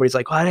 where everybody's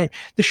like, oh,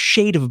 the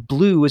shade of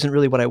blue isn't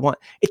really what I want.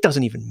 It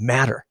doesn't even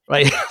matter,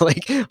 right?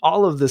 Like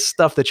all of the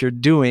stuff that you're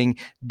doing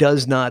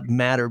does not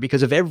matter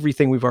because of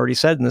everything we've already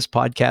said in this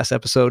podcast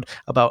episode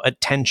about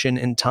attention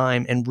and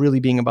time and really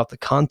being about the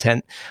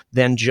content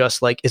than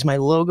just like, is my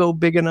logo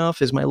big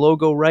enough? Is my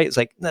logo right? It's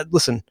like,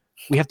 listen,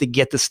 we have to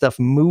get this stuff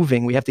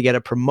moving. We have to get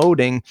it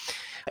promoting.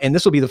 And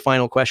this will be the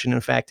final question. In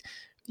fact,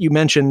 you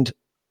mentioned,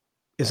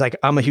 it's like,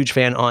 I'm a huge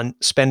fan on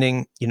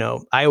spending,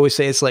 I always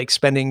say it's like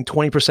spending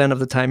 20% of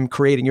the time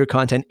creating your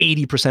content,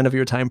 80% of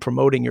your time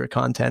promoting your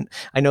content.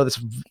 I know this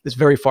is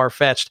very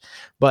far-fetched,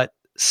 but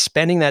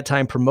spending that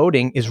time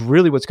promoting is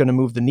really what's going to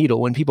move the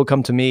needle. When people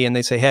come to me and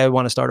they say, hey, I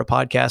want to start a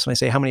podcast. And I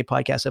say, how many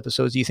podcast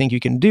episodes do you think you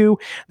can do?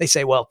 They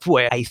say, well,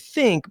 boy, I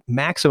think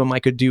maximum I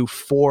could do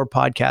 4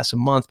 podcasts a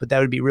month, but that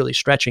would be really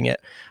stretching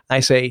it. I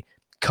say,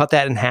 cut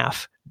that in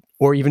half,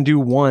 or even do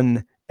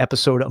 1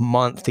 episode a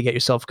month to get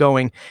yourself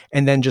going.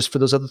 And then just for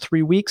those other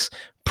 3 weeks,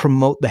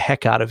 promote the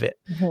heck out of it.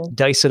 Mm-hmm.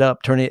 Dice it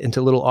up, turn it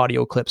into little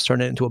audio clips, turn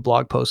it into a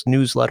blog post,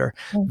 newsletter,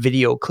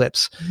 video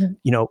clips,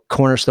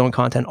 cornerstone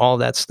content, all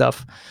that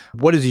stuff.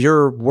 What does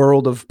your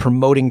world of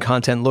promoting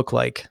content look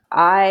like?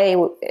 I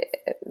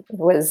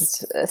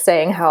was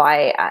saying how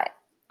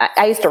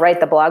I used to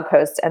write the blog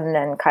post and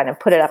then kind of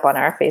put it up on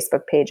our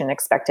Facebook page and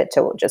expect it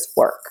to just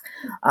work,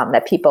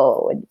 that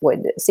people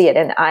would see it.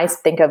 And I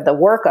think of the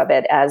work of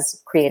it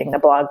as creating the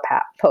blog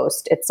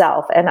post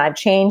itself. And I've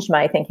changed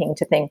my thinking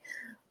to think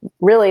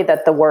really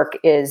that the work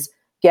is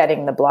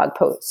getting the blog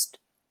post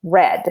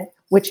read,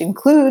 which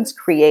includes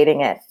creating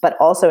it, but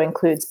also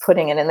includes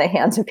putting it in the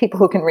hands of people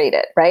who can read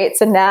it, right?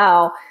 So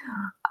now,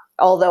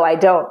 although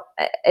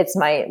it's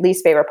my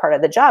least favorite part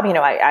of the job,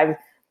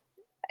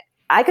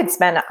 I could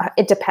spend,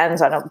 it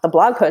depends on the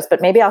blog post,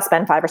 but maybe I'll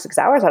spend 5 or 6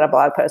 hours on a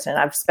blog post. And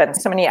I've spent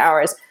so many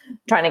hours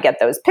trying to get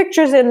those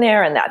pictures in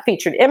there, and that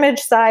featured image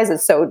size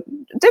is so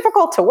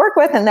difficult to work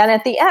with. And then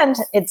at the end,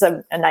 it's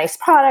a nice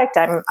product.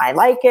 I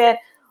like it.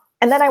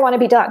 And then I want to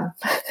be done.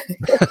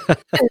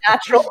 It's a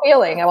natural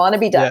feeling. I want to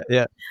be done.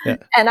 Yeah.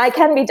 And I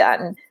can be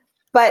done.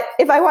 But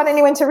if I want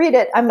anyone to read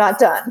it, I'm not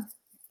done.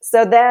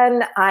 So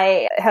then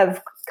I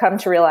have come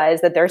to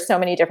realize that there are so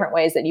many different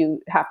ways that you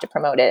have to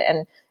promote it.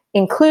 And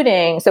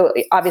including, so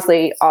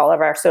obviously all of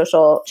our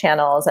social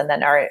channels, and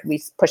then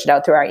we push it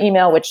out through our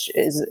email, which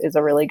is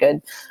a really good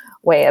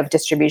way of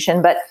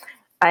distribution. But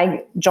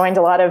I joined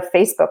a lot of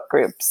Facebook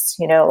groups,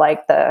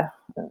 like the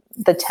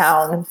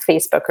town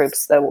Facebook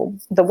groups,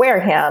 the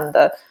Wareham,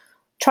 the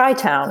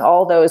Tri-Town,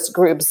 all those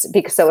groups.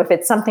 Because so if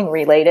it's something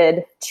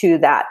related to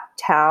that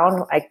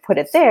town, I put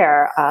it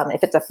there.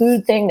 If it's a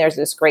food thing, there's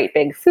this great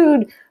big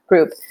food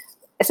group.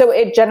 So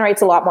it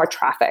generates a lot more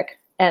traffic.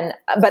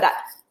 But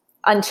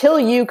until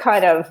you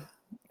kind of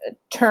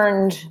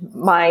turned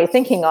my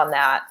thinking on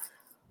that,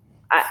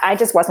 I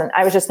just wasn't.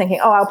 I was just thinking,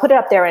 I'll put it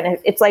up there, and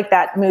it's like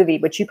that movie,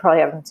 which you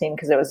probably haven't seen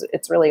because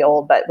it's really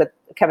old, but with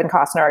Kevin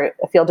Costner,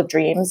 A Field of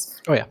Dreams.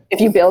 Oh yeah.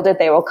 If you build it,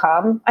 they will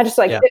come. I just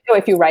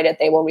if you write it,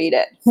 they will read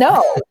it.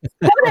 No,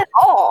 not at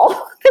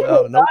all. They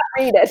will not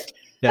read it.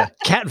 Yeah,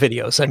 cat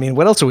videos. I mean,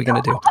 what else are we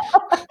going to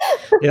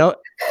do?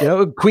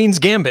 Queen's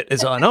Gambit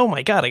is on. Oh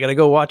my God, I got to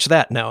go watch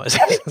that now.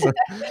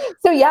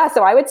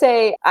 So I would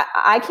say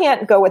I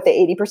can't go with the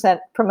 80%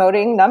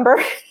 promoting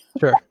number.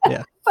 Sure.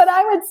 Yeah. But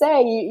I would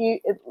say you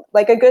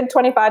like a good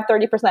 25,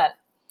 30%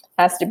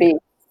 has to be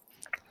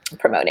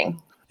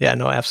promoting. Yeah,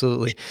 no,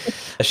 absolutely.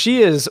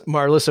 She is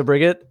Marlissa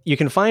Brigitte. You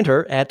can find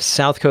her at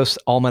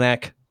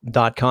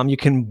southcoastalmanac.com. You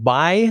can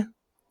buy,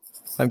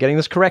 if I'm getting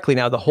this correctly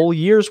now, the whole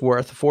year's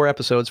worth, 4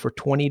 episodes for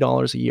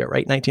 $20 a year,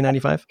 right?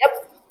 $19.95?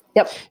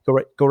 Yep.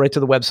 Go right to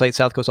the website,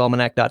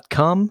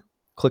 southcoastalmanac.com.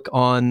 Click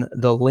on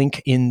the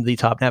link in the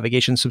top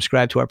navigation,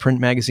 subscribe to our print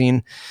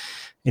magazine,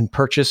 and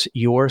purchase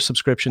your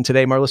subscription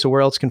today. Marlissa,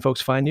 where else can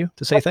folks find you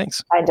to say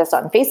thanks? Find us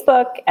on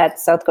Facebook at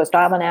South Coast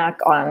Almanac,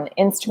 on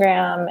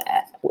Instagram,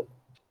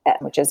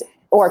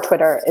 or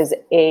Twitter is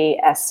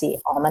ASC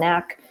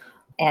Almanac.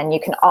 And you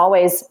can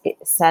always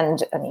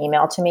send an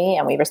email to me,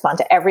 and we respond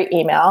to every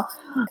email.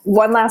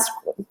 One last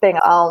thing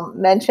I'll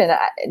mention,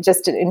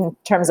 just in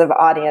terms of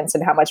audience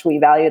and how much we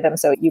value them.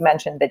 So you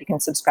mentioned that you can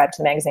subscribe to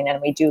the magazine, and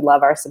we do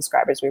love our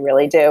subscribers. We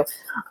really do.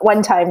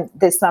 One time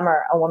this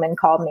summer, a woman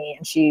called me,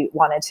 and she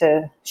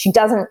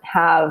doesn't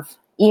have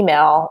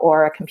email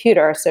or a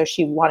computer, so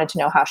she wanted to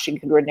know how she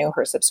could renew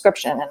her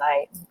subscription. And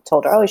I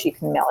told her, she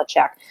can mail a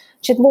check.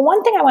 She said, well,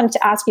 one thing I wanted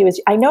to ask you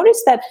is, I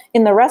noticed that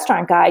in the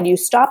restaurant guide, you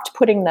stopped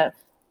putting the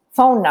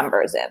phone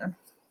numbers in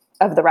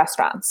of the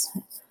restaurants.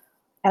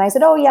 And I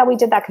said, oh yeah, we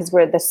did that because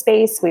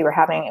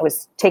it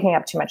was taking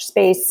up too much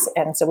space.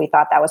 And so we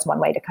thought that was one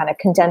way to kind of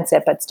condense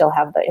it, but still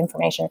have the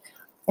information.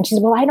 And she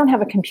said, well, I don't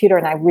have a computer,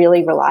 and I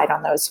really relied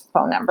on those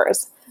phone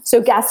numbers.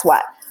 So guess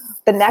what?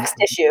 The next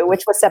issue,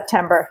 which was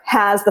September,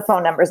 has the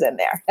phone numbers in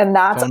there. And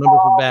that's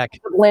all back.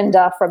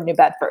 Linda from New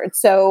Bedford.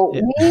 So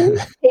we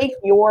take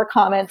your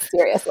comments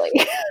seriously.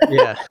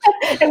 Yeah.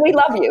 And we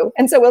love you.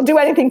 And so we'll do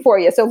anything for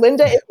you. So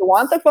Linda, if you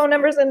want the phone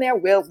numbers in there,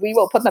 we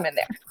will put them in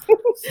there.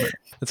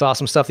 That's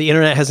awesome stuff. The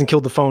internet hasn't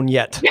killed the phone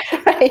yet.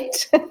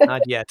 Right.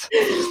 Not yet.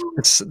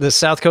 It's the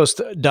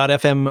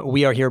southcoast.fm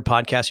We Are Here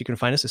podcast. You can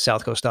find us at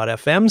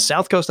southcoast.fm,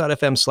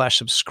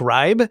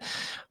 southcoast.fm/subscribe.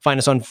 Find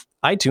us on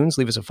iTunes,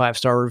 leave us a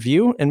 5-star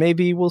review, and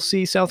maybe we'll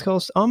see South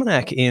Coast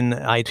Almanac in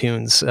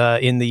iTunes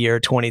in the year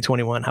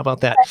 2021. How about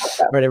that?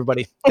 All right,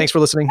 everybody. Thanks for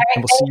listening,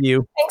 and we'll see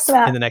you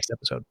in the next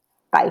episode.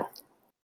 Bye.